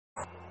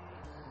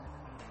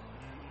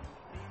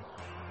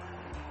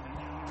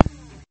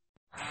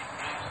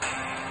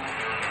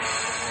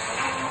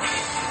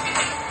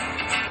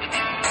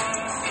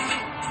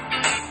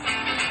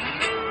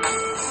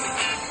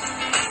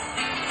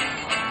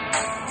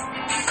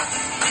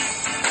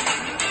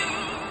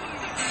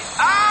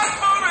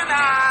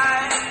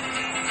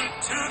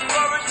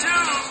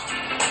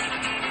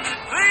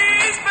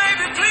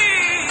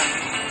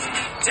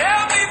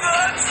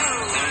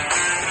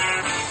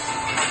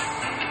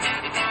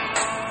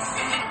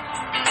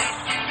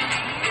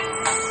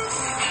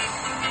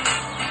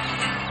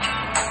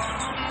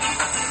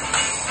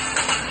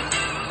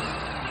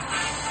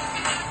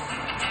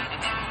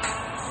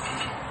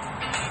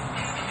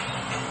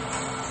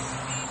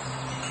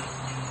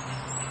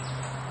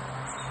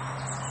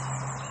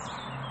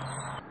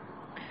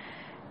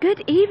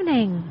Good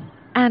evening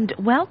and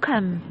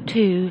welcome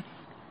to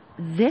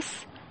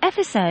this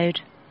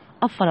episode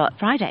of Follow Up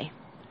Friday,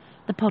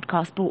 the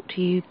podcast brought to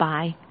you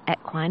by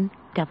Equine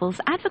Devil's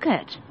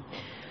Advocate.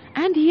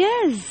 And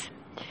yes,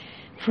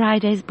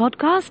 Friday's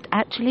podcast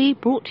actually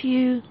brought to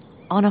you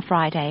on a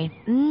Friday.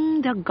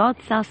 The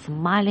gods are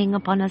smiling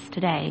upon us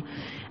today,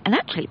 and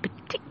actually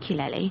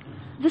particularly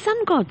the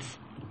sun gods.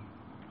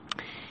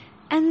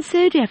 And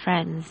so, dear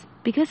friends,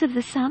 because of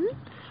the sun,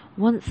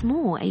 once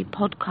more a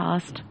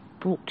podcast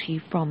brought to you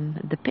from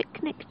the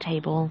picnic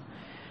table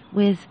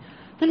with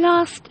the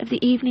last of the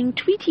evening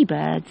Tweety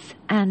birds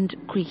and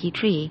Creaky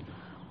Tree,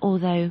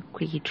 although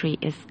Creaky Tree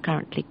is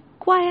currently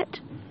quiet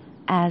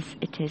as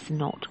it is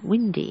not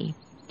windy.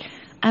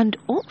 And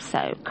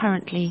also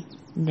currently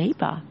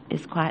Neighbour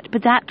is quiet,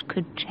 but that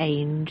could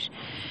change.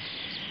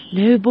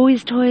 No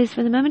boys' toys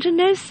for the moment and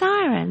no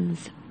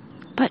sirens.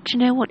 But you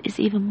know what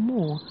is even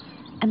more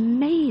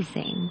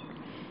amazing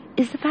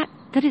is the fact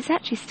that it's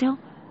actually still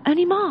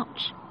only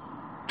March.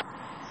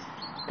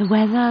 The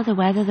weather.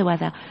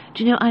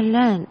 Do you know, I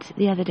learnt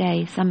the other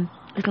day some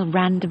little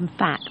random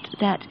fact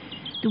that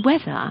the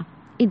weather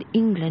in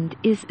England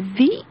is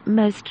the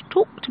most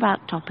talked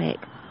about topic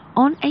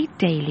on a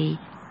daily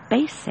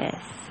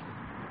basis.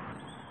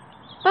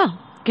 Well,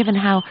 given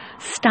how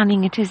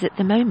stunning it is at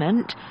the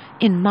moment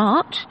in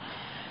March,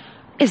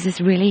 is this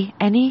really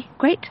any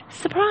great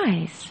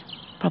surprise?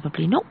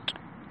 Probably not.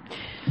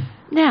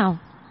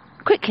 Now,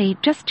 quickly,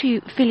 just to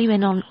fill you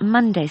in on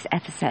Monday's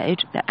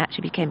episode, that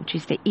actually became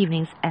Tuesday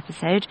evening's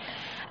episode,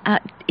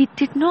 it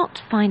did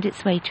not find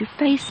its way to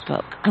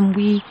Facebook, and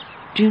we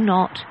do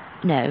not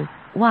know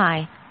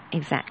why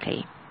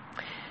exactly.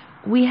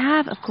 We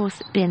have, of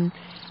course, been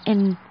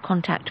in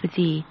contact with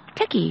the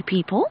techie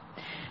people,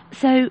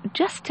 so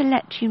just to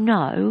let you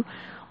know,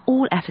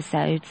 all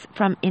episodes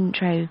from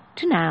intro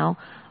to now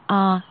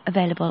are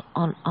available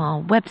on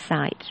our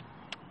website,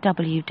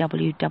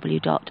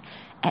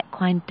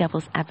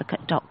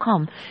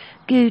 www.equinedevilsadvocate.com.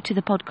 Go to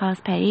the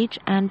podcast page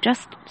and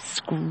just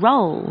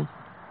scroll.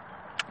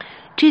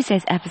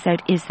 Tuesday's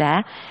episode is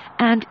there,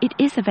 and it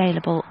is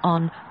available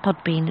on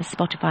Podbean,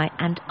 Spotify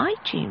and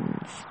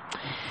iTunes.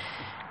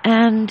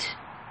 And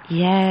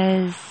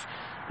yes,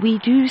 we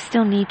do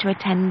still need to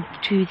attend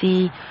to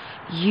the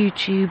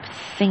YouTube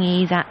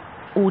thingy, that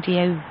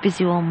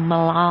audio-visual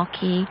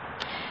malarkey.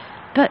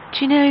 But,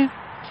 you know,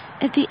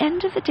 at the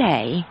end of the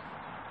day,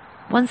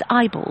 one's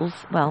eyeballs,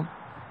 well,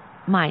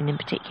 mine in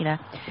particular,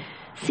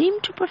 seem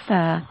to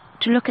prefer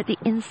to look at the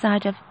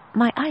inside of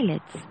my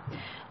eyelids,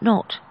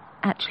 not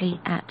actually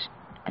at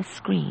a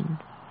screen.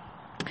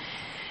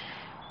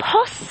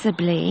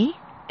 Possibly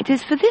it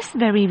is for this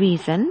very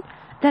reason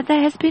that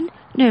there has been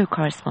no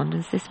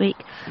correspondence this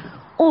week,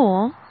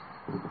 or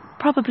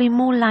probably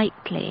more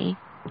likely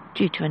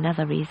due to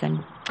another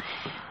reason.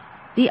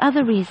 The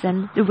other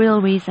reason, the real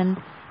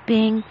reason,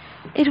 being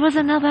it was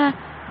another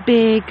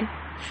big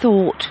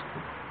thought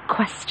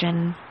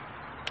question.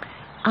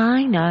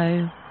 I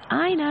know,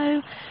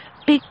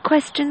 big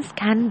questions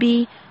can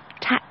be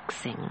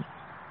taxing.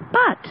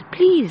 But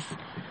please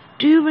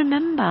do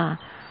remember,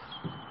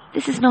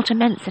 this is not a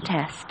Mensa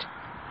test.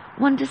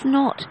 One does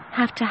not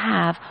have to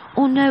have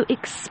or know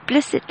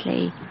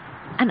explicitly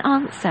an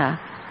answer.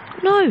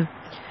 No,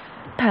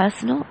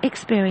 personal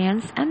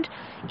experience and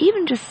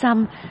even just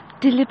some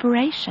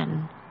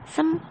deliberation,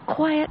 some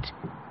quiet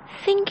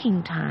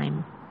thinking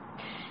time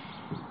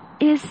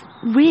is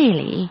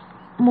really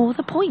more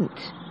the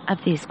point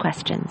of these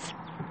questions.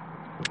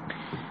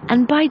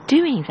 And by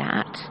doing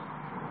that,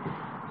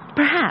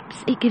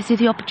 perhaps it gives you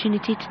the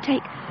opportunity to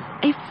take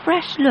a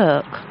fresh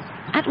look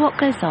at what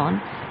goes on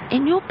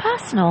in your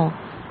personal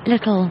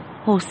little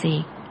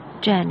horsey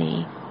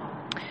journey.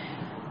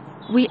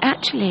 We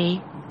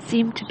actually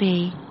seem to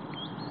be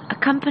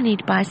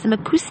accompanied by some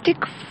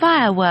acoustic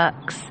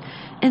fireworks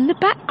in the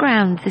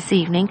background this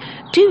evening.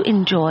 Do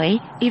enjoy,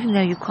 even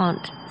though you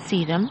can't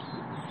see them.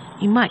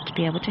 You might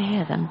be able to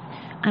hear them.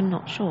 I'm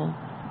not sure.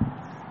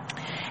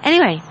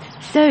 Anyway,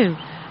 so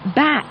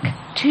back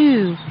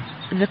to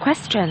the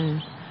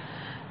question.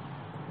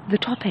 The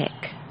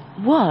topic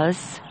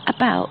was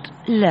about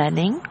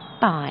learning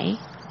by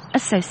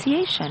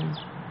association.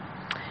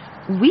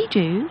 We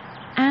do,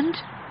 and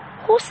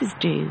horses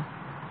do.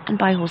 And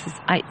by horses,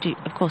 I do,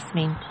 of course,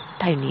 mean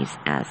ponies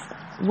as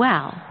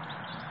well.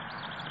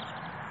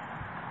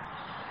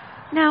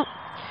 Now,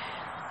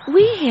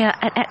 we here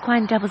at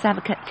Equine Devil's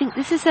Advocate think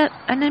this is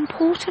an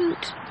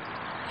important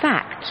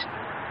fact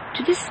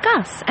to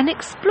discuss and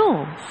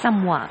explore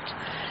somewhat,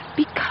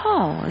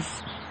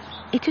 because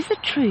it is a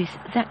truth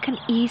that can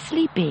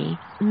easily be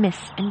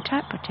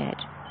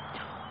misinterpreted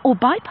or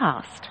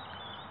bypassed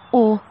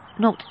or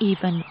not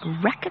even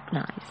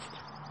recognized.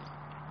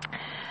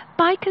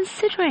 By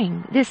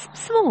considering this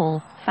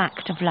small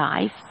fact of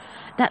life,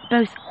 that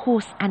both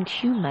horse and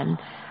human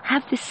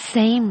have the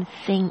same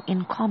thing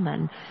in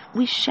common,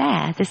 we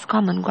share this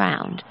common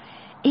ground,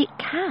 it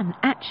can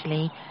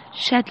actually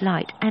shed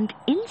light and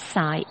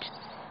insight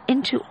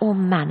into all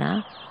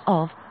manner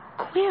of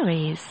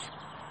queries.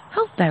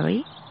 How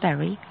very,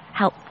 very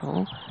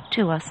helpful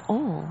to us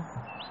all.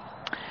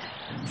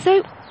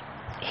 So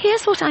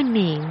here's what I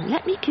mean.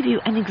 Let me give you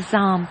an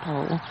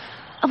example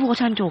of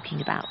what I'm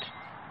talking about.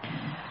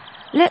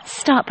 Let's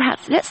start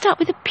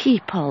with a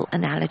people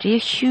analogy, a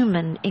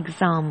human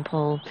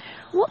example.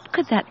 What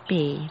could that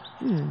be?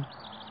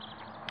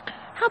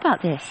 How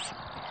about this?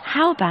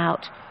 How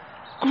about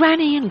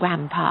Granny and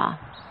Grandpa?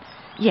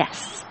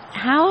 Yes,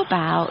 how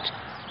about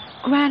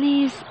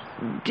Granny's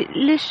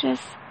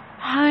delicious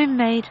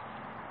homemade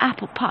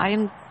apple pie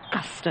and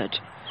custard?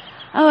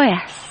 Oh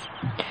yes,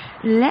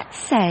 let's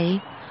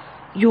say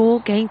you're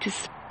going to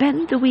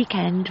spend the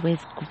weekend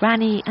with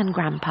Granny and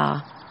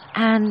Grandpa,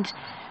 and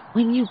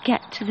when you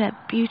get to their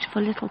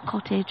beautiful little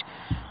cottage,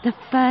 the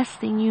first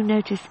thing you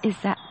notice is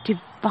that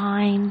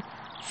divine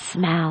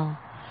smell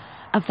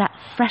of that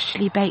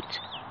freshly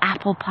baked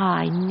apple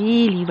pie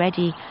nearly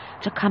ready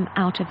to come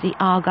out of the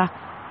Aga.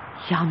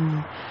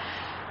 Yum.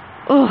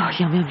 Oh,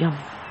 yum, yum, yum.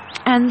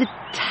 And the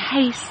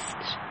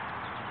taste,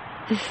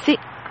 the thick,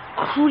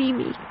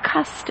 creamy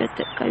custard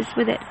that goes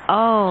with it.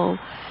 Oh,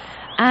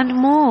 and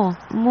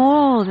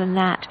more than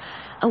that,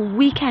 a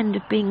weekend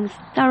of being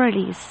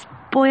thoroughly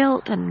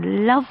spoilt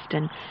and loved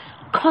and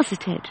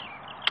cosseted.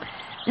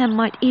 There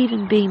might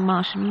even be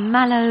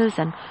marshmallows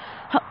and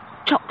hot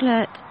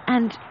chocolate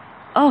and,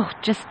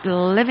 just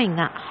living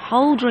that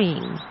whole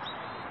dream.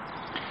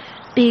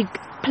 Big,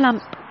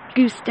 plump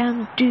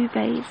goose-down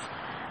duvets,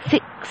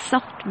 thick,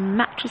 soft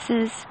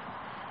mattresses.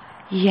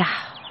 Yeah,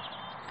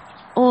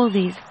 all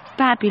these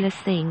fabulous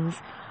things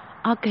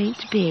are going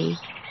to be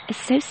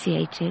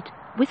associated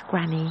with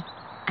Granny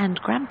and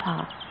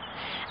Grandpa,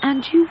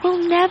 and you will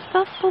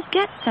never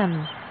forget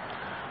them.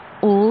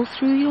 All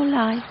through your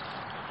life,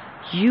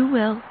 you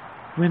will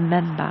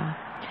remember.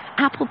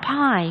 Apple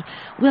pie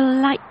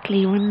will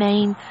likely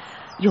remain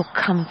your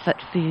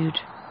comfort food,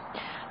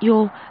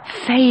 your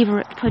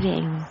favourite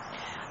pudding,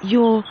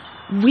 your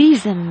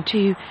reason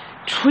to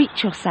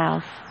treat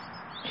yourself.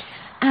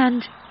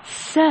 And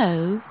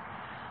so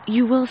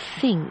you will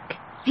think,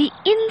 the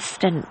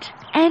instant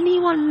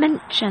anyone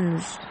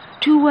mentions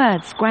 2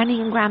 words,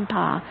 Granny and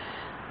Grandpa,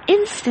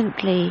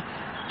 instantly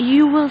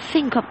you will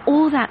think of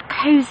all that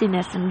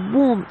coziness and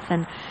warmth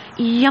and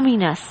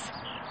yumminess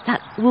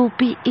that will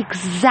be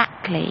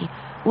exactly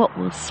what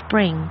will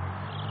spring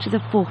to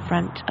the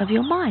forefront of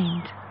your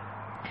mind.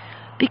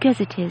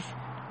 Because it is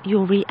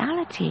your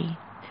reality,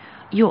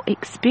 your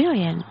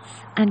experience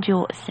and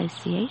your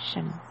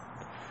association,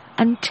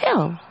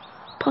 until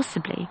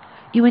possibly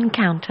you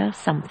encounter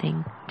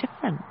something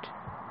different.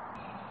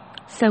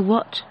 So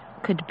what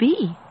could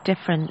be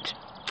different?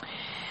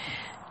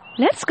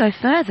 Let's go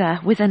further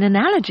with an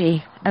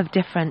analogy of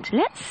different.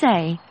 Let's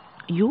say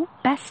your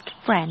best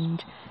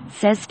friend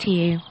says to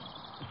you,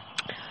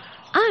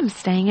 I'm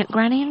staying at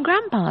Granny and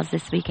Grandpa's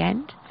this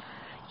weekend.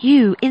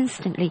 You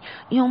instantly,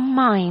 your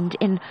mind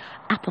in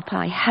apple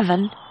pie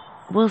heaven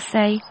will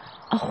say,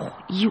 oh,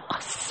 you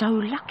are so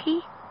lucky.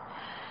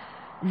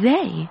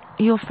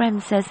 Your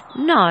friend says,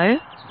 no,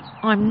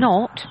 I'm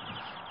not.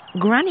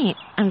 Granny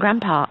and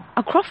Grandpa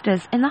are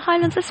crofters in the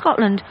Highlands of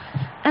Scotland,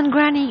 and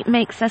Granny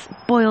makes us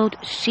boiled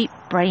sheep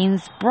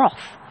brains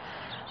broth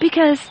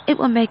because it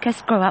will make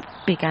us grow up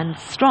big and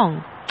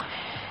strong.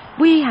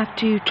 We have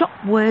to chop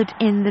wood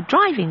in the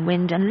driving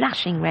wind and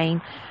lashing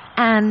rain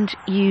and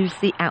use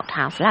the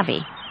outhouse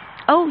lavvy.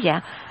 Oh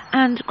yeah,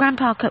 and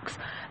Grandpa cooks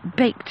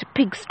baked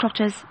pig's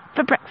trotters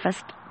for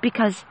breakfast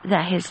because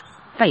they're his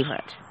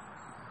favourite.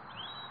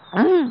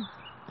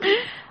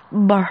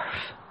 Barf.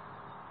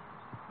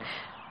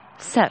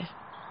 So,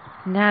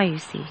 now you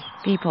see,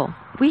 people,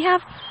 we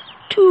have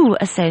 2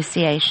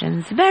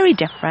 associations, very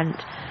different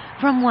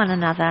from one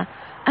another,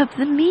 of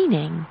the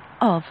meaning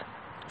of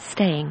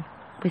staying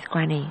with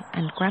Granny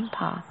and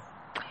Grandpa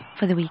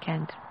for the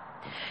weekend.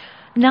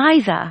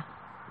 Neither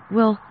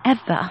will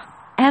ever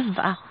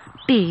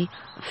be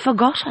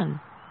forgotten.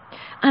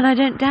 And I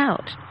don't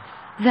doubt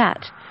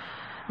that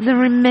the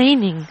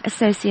remaining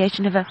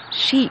association of a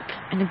sheep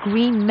in a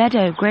green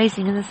meadow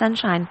grazing in the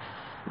sunshine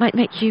might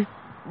make you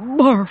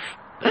barf.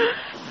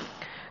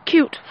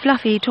 Cute,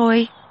 fluffy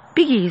toy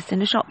biggies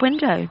in a shop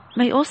window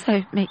may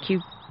also make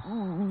you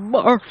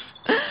barf.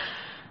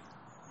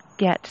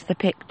 Get the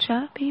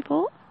picture,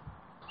 people?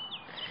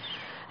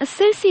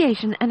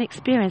 Association and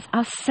experience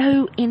are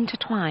so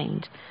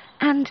intertwined,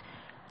 and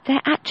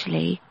they're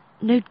actually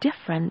no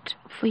different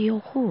for your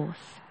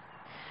horse.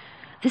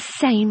 The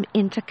same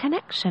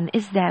interconnection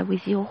is there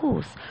with your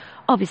horse.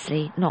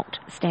 Obviously not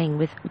staying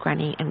with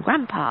Granny and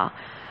Grandpa,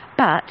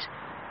 but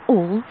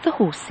all the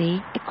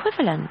horsey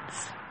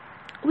equivalents.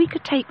 We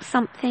could take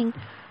something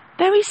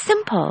very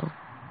simple.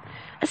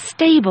 A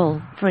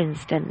stable, for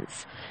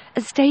instance.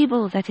 A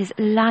stable that is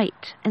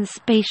light and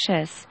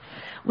spacious,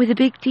 with a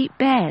big deep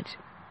bed,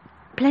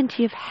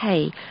 plenty of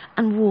hay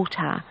and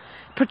water,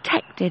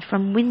 protected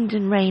from wind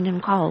and rain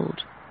and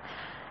cold.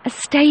 A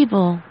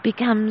stable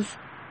becomes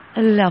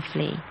a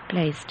lovely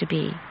place to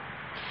be.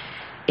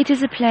 It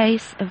is a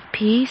place of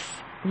peace,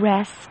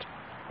 rest,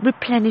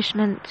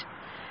 replenishment,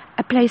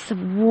 a place of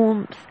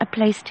warmth, a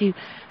place to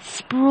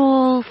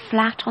sprawl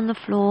flat on the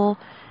floor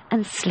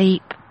and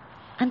sleep,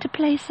 and a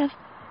place of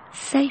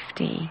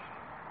safety.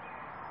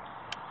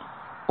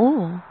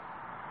 Or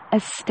a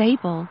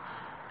stable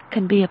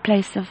can be a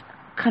place of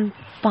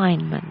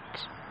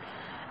confinement,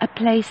 a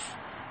place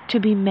to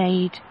be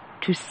made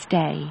to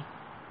stay,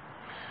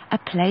 a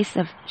place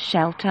of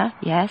shelter,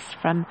 yes,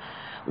 from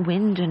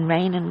wind and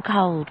rain and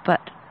cold,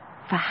 but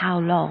for how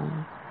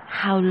long?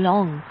 How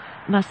long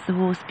must the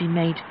horse be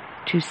made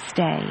to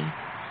stay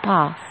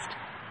past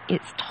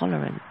its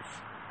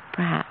tolerance,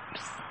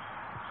 perhaps?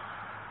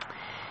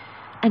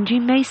 And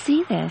you may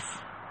see this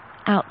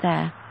out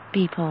there,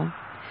 people.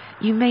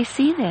 You may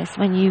see this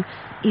when you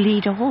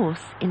lead a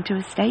horse into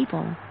a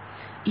stable.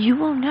 You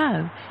will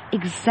know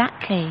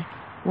exactly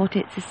what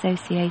its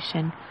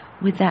association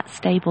with that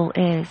stable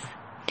is.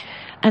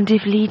 And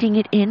if leading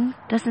it in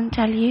doesn't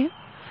tell you,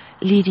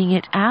 leading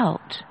it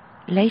out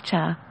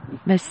later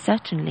most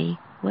certainly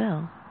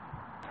will.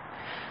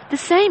 The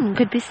same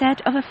could be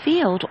said of a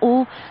field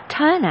or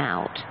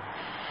turnout.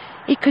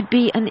 It could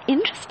be an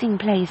interesting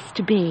place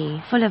to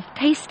be, full of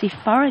tasty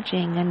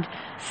foraging and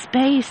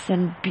space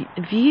and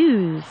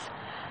views,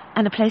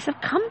 and a place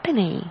of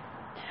company.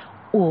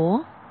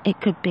 Or it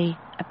could be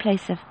a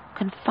place of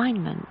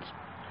confinement,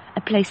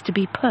 a place to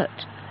be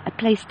put, a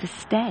place to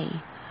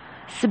stay,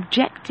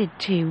 subjected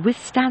to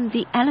withstand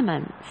the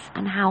elements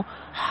and how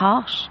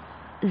harsh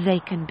they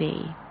can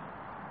be.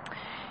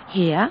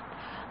 Here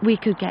we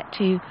could get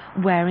to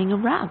wearing a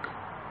rug,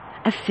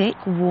 a thick,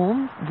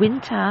 warm,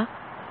 winter,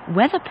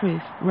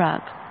 weatherproof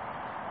rug.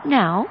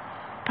 Now,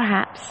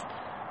 perhaps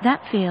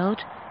that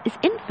field is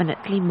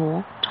infinitely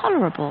more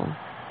tolerable.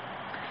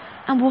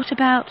 And what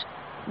about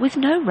with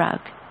no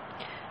rug?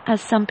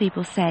 As some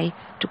people say,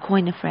 to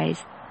coin a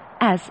phrase,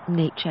 as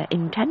nature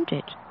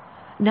intended,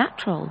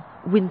 natural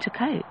winter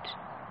coat.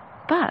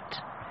 But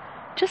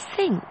just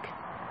think,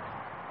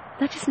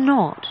 that is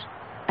not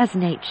as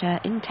nature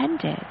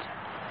intended.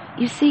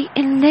 You see,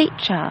 in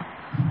nature,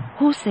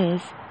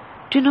 horses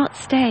do not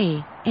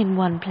stay in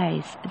one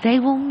place. They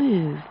will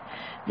move.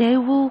 They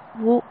will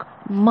walk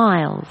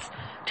miles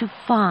to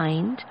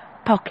find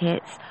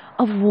pockets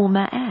of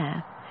warmer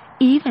air.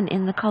 Even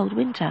in the cold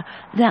winter,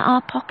 there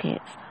are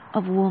pockets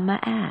of warmer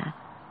air.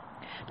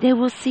 They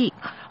will seek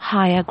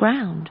higher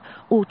ground,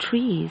 or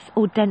trees,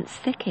 or dense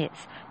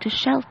thickets to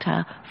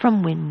shelter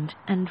from wind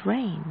and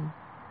rain.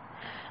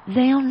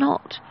 They are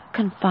not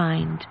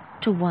confined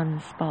to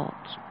one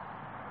spot.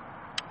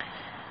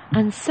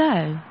 And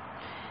so,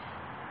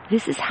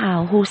 this is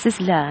how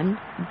horses learn,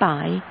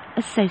 by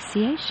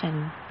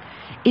association.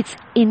 It's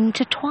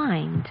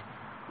intertwined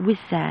with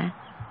their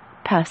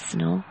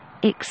personal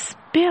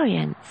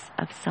experience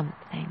of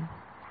something.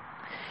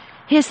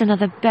 Here's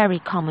another very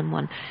common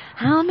one.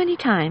 How many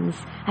times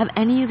have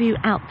any of you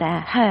out there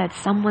heard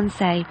someone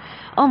say,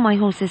 "Oh, my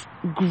horse is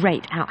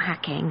great out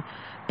hacking,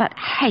 but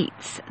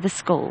hates the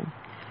school,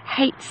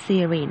 hates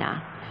the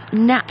arena,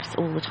 naps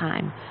all the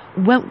time,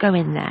 won't go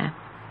in there"?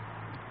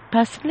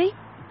 Personally,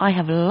 I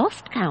have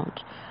lost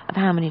count of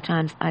how many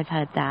times I've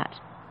heard that.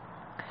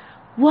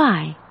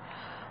 Why?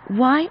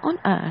 Why on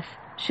earth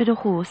should a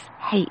horse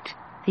hate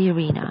the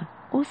arena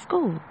or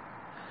school?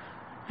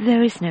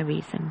 There is no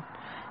reason.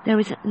 There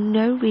is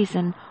no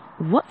reason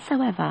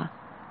whatsoever,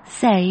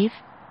 save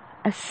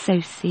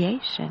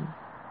association.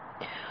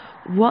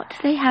 What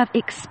they have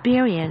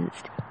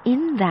experienced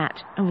in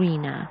that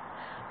arena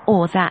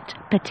or that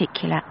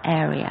particular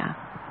area,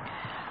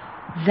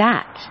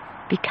 that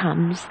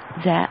becomes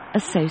their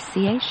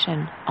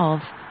association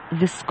of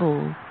the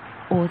school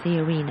or the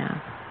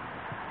arena.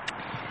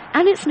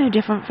 And it's no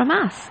different from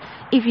us.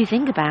 If you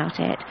think about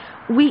it,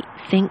 we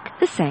think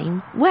the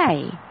same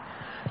way.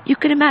 You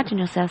can imagine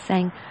yourself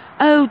saying,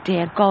 "Oh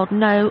dear God,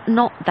 no,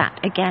 not that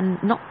again,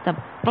 not the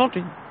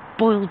bloody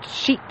boiled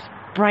sheep's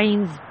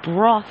brains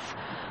broth,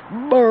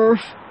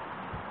 birth."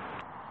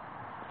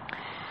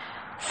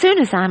 Soon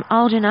as I'm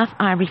old enough,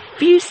 I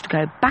refuse to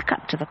go back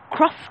up to the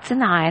Crofts in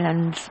the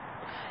Highlands.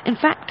 In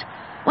fact,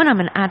 when I'm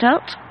an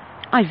adult,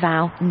 I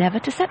vow never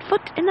to set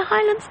foot in the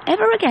Highlands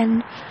ever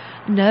again.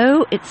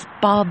 No, it's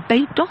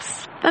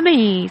Barbados for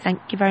me,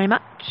 thank you very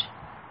much.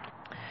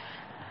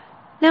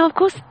 Now, of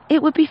course,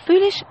 it would be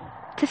foolish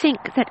to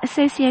think that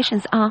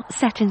associations are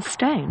set in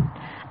stone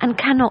and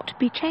cannot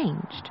be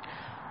changed.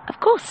 Of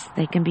course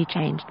they can be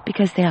changed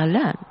because they are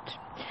learnt,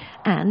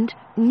 and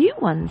new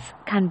ones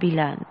can be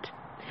learnt.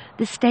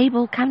 The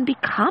stable can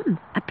become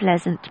a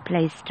pleasant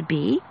place to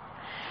be,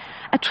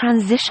 a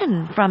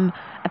transition from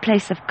a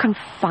place of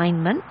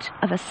confinement,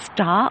 of a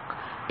stark,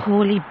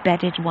 poorly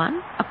bedded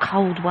one, a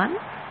cold one.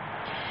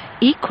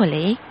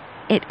 Equally,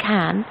 it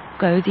can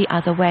go the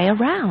other way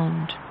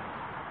around.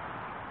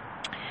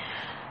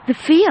 The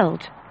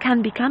field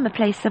can become a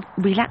place of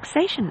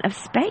relaxation, of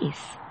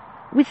space,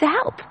 with the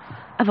help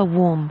of a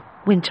warm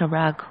winter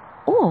rug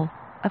or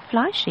a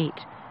fly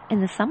sheet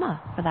in the summer,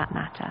 for that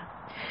matter.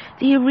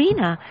 The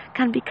arena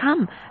can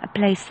become a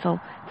placeful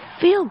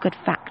feel-good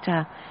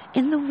factor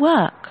in the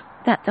work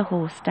that the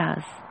horse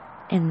does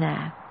in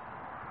there.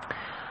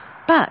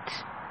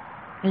 But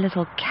a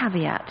little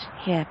caveat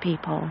here,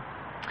 people.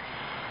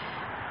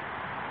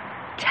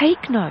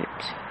 Take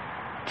note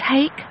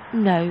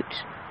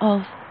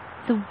of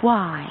the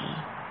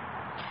why.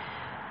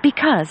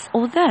 Because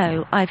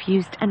although I've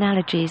used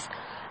analogies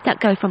that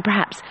go from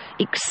perhaps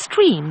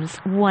extremes,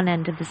 one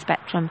end of the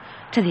spectrum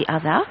to the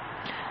other,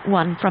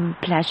 one from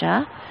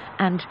pleasure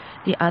and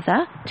the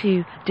other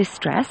to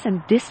distress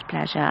and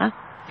displeasure,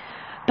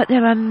 but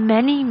there are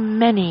many,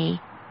 many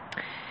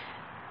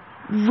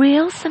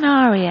real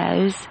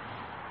scenarios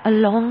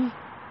along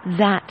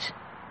that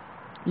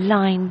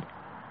line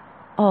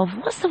of,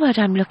 what's the word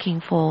I'm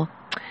looking for?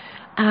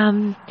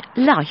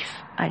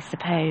 Life, I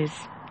suppose.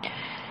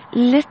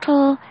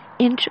 Little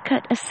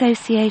intricate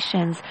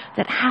associations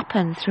that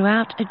happen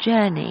throughout a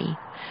journey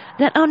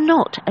that are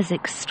not as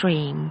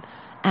extreme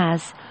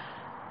as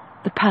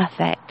the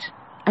perfect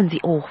and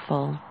the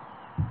awful.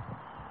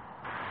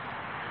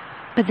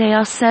 But they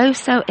are so,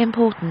 so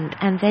important,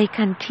 and they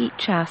can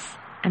teach us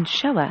and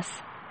show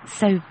us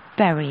so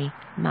very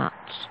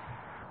much.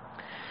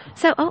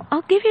 So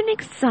I'll give you an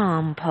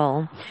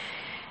example.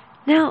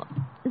 Now,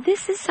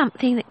 this is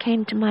something that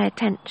came to my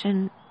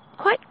attention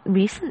quite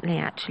recently,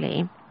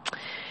 actually.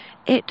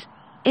 It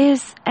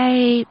is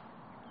a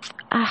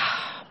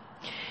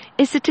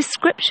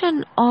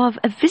description of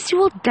a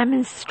visual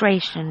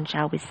demonstration,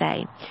 shall we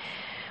say.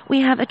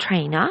 We have a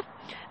trainer,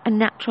 a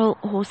natural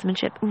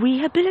horsemanship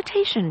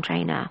rehabilitation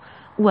trainer,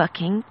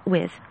 working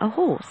with a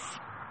horse.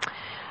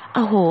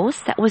 A horse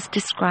that was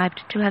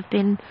described to have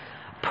been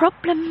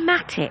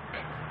problematic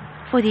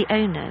for the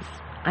owners,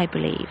 I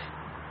believe.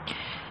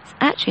 It's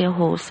actually a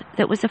horse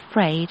that was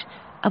afraid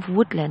of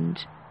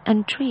woodland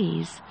and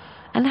trees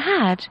and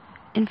had,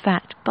 in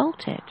fact,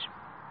 bolted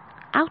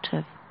out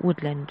of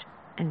woodland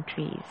and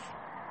trees.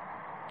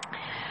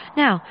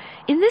 Now,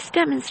 in this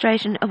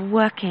demonstration of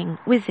working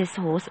with this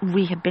horse,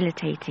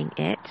 rehabilitating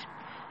it,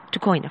 to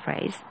coin a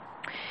phrase,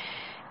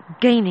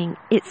 gaining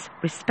its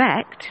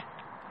respect,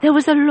 there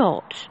was a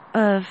lot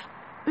of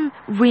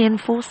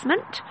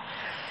reinforcement.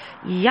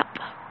 Yup.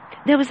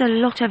 There was a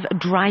lot of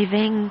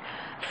driving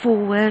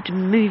forward,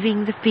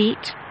 moving the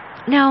feet.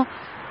 Now,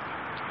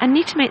 I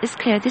need to make this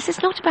clear. This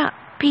is not about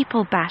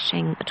people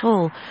bashing at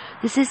all.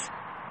 This is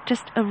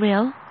just a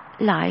real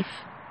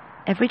life,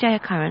 everyday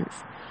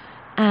occurrence,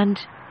 and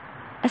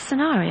a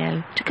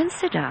scenario to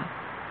consider.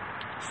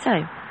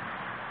 So,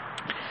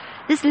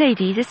 this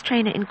lady, this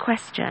trainer in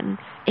question,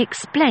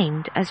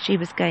 explained as she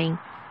was going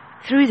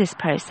through this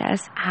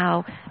process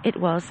how it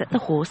was that the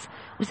horse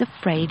was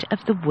afraid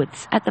of the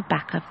woods at the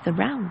back of the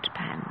round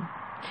pen.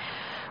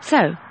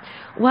 So,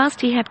 whilst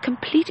he had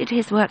completed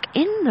his work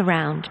in the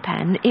round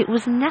pen, it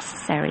was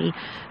necessary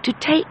to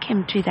take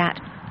him to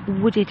that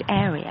wooded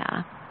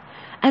area,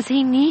 as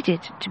he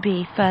needed to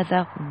be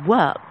further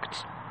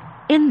worked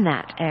in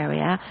that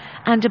area,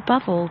 and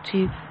above all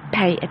to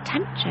pay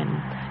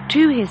attention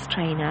to his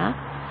trainer.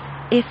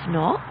 If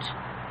not,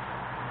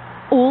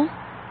 all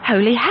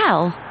holy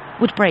hell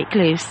would break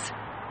loose,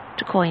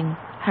 to coin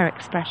her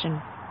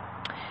expression.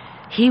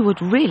 He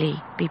would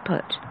really be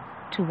put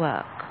to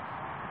work.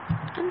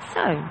 And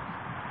so,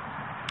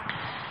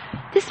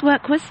 this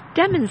work was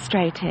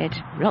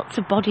demonstrated. Lots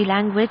of body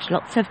language,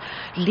 lots of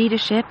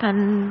leadership,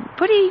 and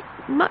pretty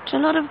much a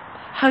lot of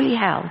holy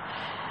hell.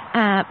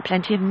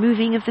 Plenty of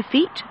moving of the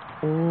feet,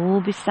 all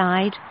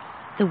beside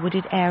the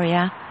wooded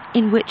area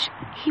in which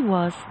he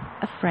was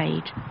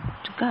afraid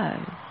to go.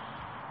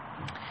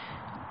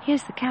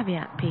 Here's the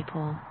caveat,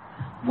 people.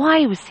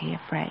 Why was he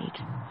afraid?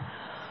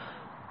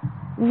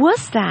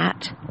 Was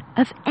that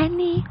of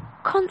any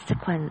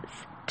consequence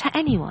to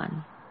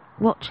anyone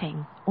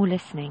watching or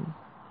listening?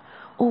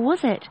 Or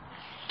was it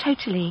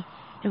totally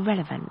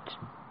irrelevant?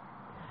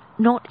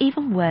 Not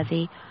even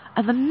worthy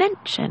of a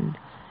mention,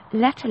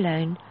 let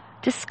alone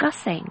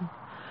discussing.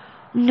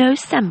 No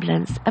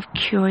semblance of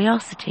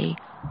curiosity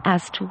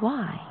as to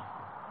why.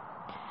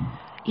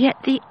 Yet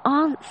the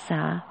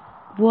answer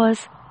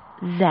was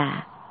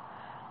there,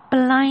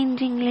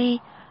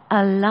 blindingly,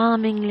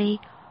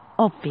 alarmingly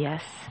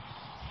obvious.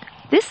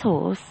 This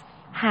horse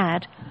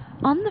had,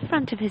 on the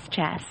front of his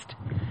chest,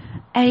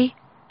 a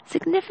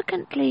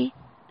significantly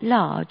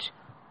large,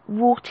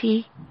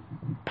 warty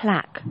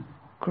plaque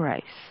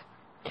growth.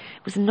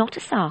 It was not a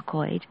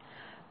sarcoid,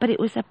 but it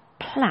was a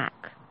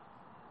plaque.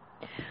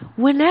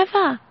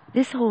 Whenever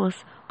this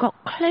horse got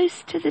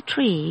close to the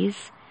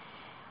trees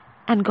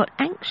and got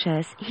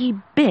anxious, he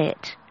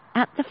bit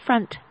at the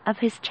front of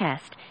his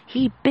chest.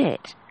 He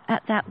bit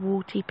at that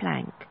warty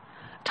plank,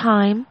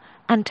 time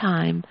and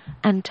time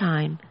and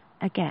time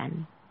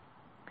again.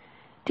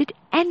 Did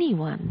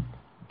anyone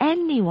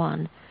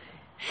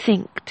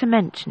think to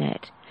mention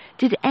it?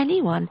 Did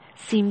anyone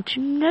seem to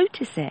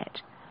notice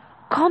it?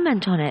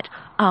 Comment on it?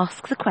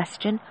 Ask the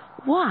question,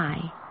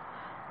 why?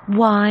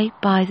 Why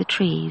by the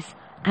trees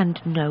and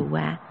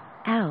nowhere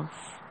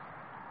else?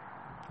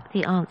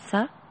 The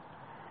answer,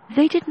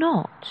 they did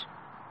not.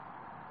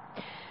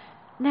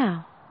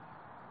 Now,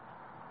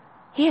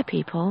 here,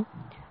 people,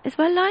 is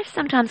where life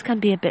sometimes can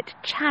be a bit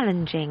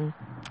challenging.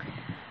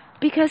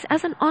 Because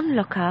as an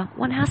onlooker,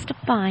 one has to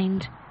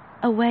find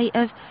a way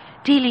of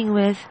dealing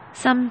with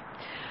some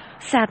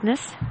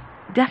sadness,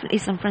 definitely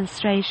some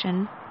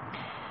frustration,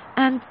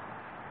 and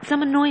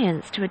some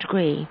annoyance to a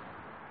degree.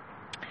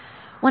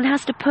 One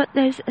has to put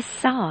those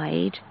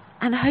aside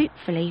and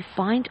hopefully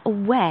find a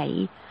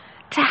way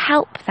to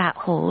help that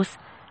horse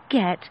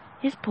get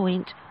his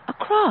point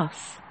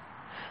across.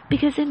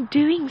 Because in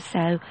doing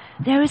so,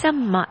 there is a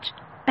much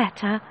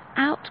better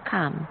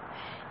outcome.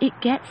 It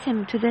gets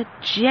him to the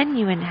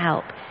genuine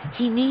help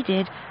he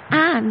needed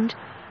and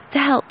the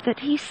help that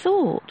he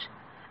sought,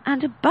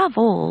 and above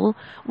all,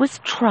 was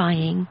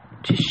trying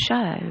to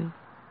show.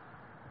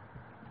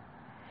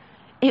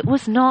 It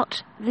was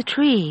not the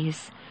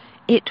trees,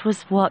 it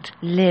was what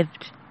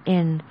lived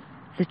in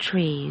the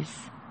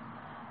trees.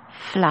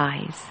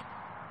 Flies.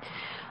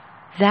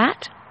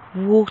 That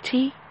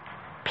warty,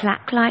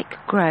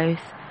 plaque-like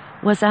growth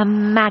was a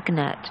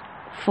magnet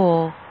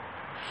for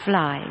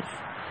flies.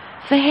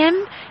 For him,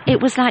 it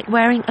was like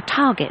wearing a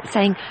target,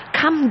 saying,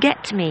 "Come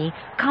get me,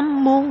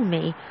 come maul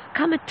me,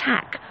 come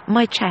attack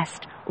my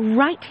chest,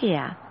 right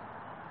here."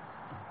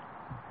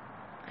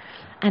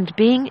 And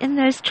being in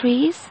those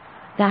trees,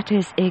 that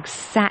is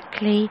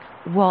exactly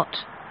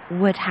what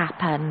would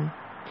happen.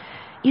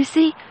 You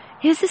see,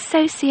 his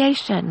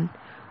association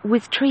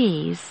with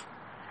trees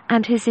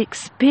and his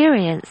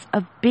experience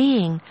of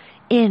being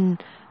in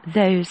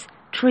those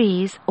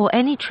trees, or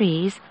any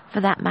trees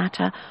for that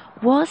matter,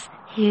 was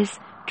his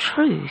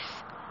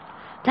truth.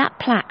 That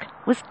plaque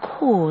was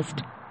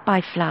caused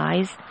by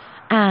flies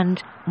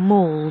and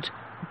mauled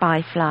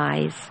by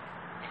flies.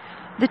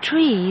 The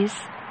trees,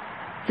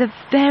 the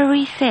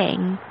very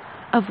thing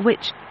of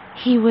which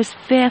he was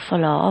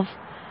fearful of,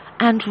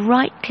 and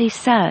rightly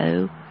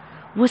so,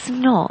 was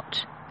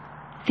not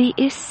the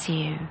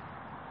issue.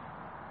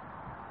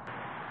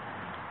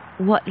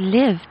 What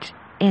lived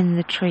in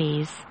the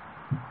trees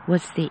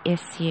was the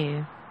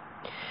issue.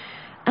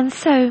 And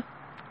so,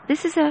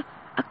 this is a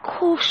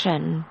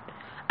caution,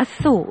 a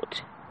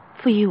thought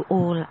for you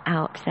all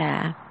out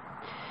there.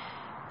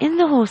 In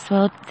the horse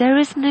world, there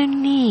is no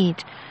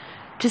need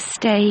to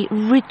stay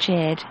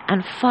rigid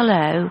and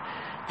follow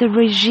the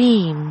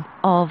regime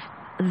of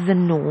the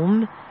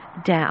norm,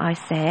 dare I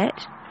say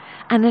it,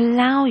 and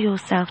allow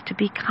yourself to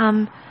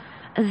become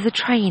the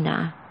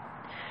trainer,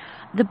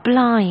 the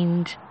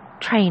blind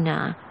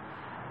trainer,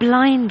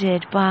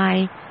 blinded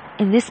by,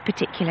 in this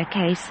particular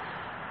case,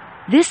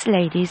 this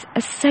lady's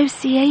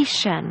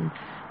association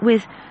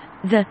with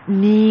the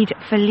need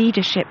for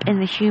leadership in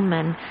the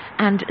human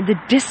and the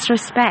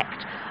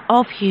disrespect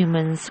of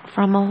humans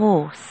from a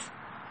horse.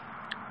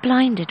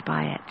 Blinded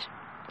by it.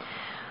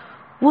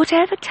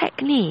 Whatever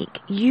technique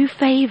you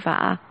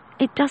favour,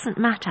 it doesn't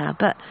matter,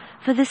 but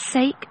for the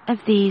sake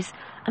of these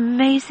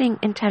amazing,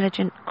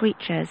 intelligent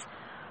creatures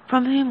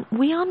from whom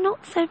we are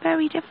not so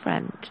very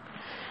different,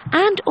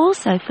 and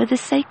also for the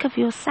sake of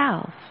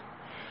yourself,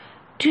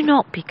 do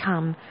not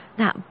become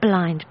that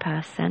blind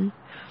person,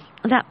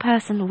 that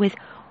person with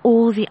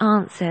all the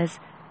answers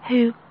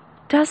who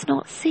does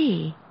not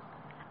see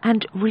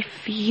and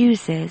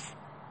refuses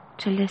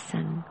to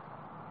listen.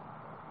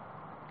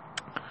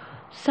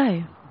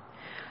 So,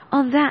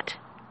 on that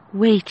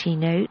weighty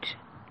note,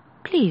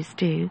 please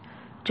do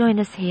join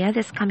us here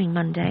this coming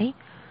Monday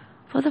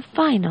for the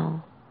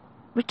final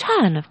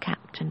return of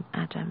Captain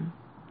Adam.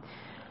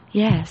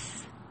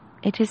 Yes,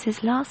 it is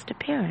his last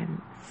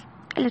appearance.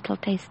 A little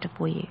taster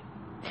for you.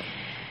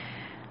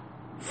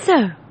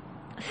 So,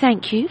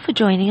 thank you for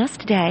joining us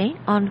today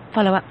on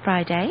Follow-Up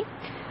Friday,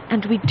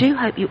 and we do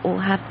hope you all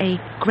have a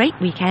great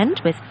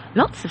weekend with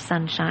lots of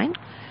sunshine,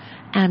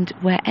 and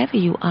wherever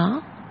you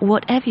are,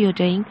 whatever you're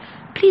doing,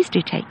 please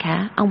do take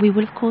care, and we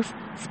will of course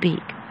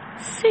speak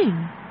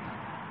soon.